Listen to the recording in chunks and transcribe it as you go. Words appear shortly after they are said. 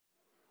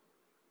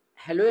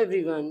Hello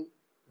everyone,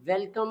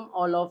 welcome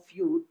all of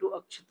you to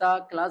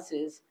Akshata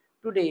classes.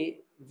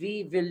 Today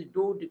we will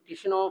do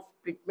dictation of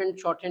Pitman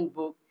Shorthand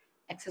book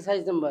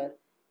exercise number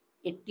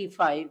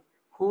 85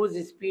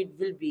 whose speed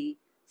will be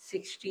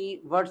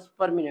 60 words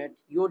per minute.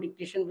 Your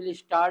dictation will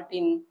start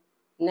in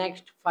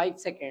next 5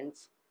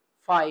 seconds.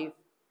 5,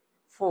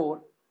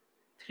 4,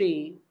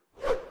 3,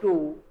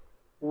 2,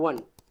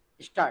 1.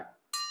 Start.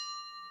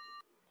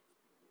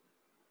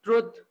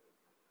 Truth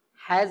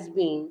has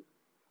been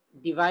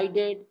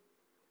divided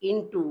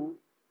into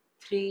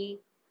three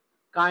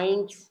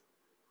kinds: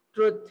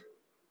 truth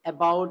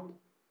about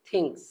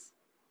things,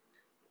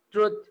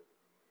 truth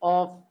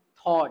of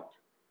thought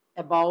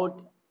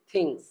about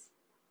things,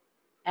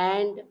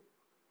 and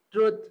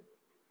truth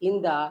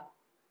in the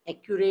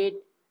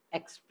accurate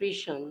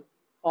expression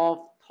of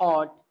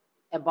thought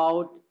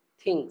about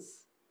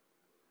things.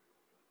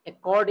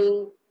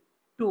 According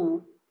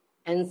to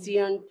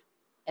ancient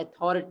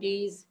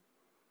authorities,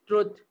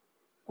 truth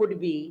could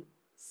be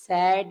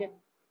said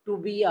to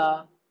be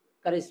a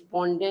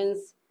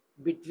correspondence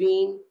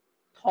between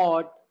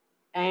thought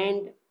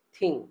and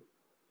thing.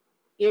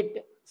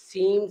 It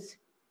seems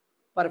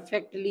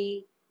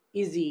perfectly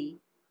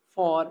easy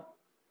for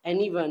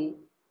anyone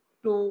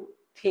to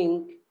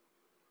think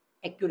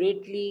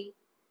accurately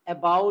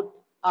about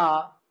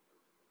a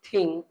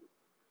thing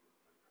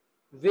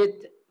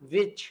with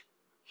which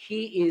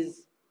he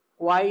is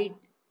quite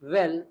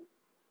well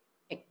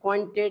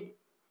acquainted,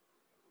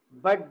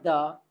 but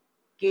the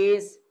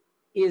case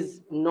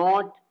is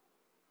not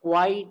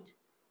quite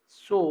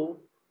so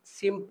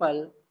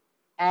simple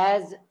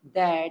as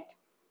that,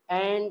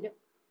 and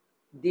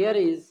there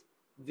is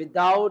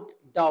without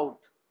doubt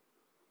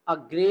a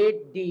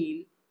great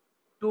deal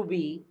to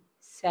be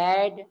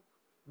said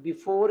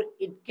before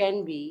it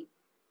can be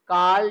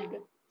called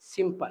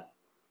simple.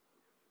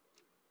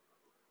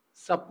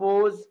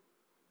 Suppose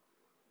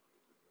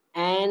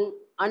an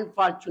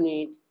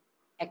unfortunate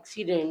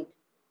accident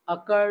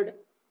occurred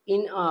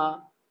in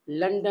a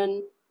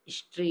London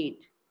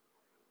street,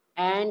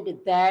 and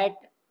that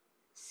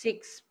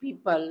six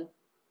people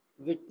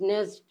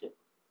witnessed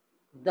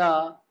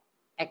the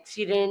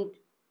accident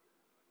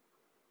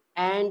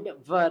and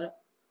were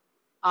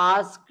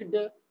asked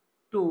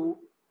to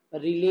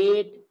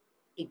relate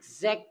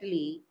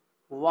exactly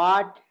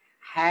what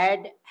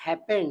had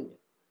happened.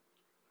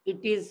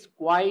 It is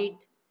quite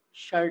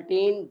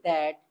certain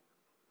that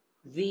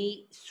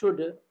we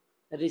should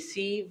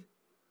receive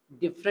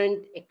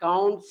different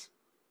accounts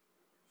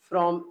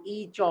from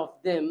each of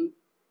them.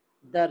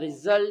 The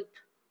result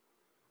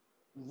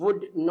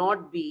would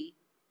not be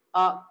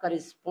a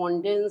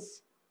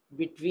correspondence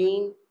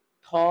between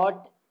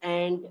thought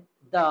and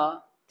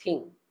the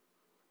thing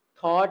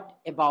thought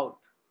about,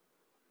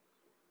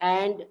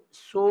 and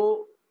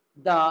so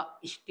the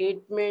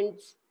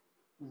statements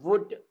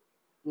would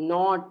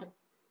not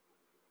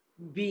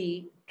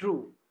be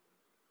true.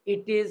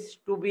 It is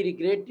to be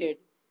regretted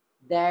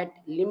that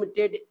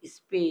limited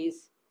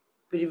space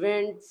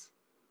prevents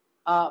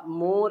a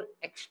more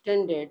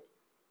extended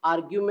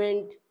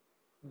argument,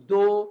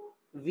 though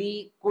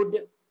we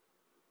could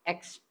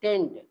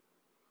extend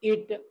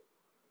it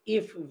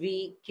if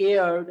we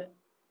cared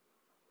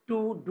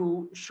to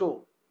do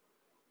so.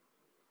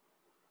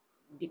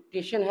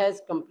 Dictation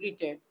has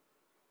completed.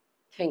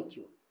 Thank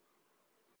you.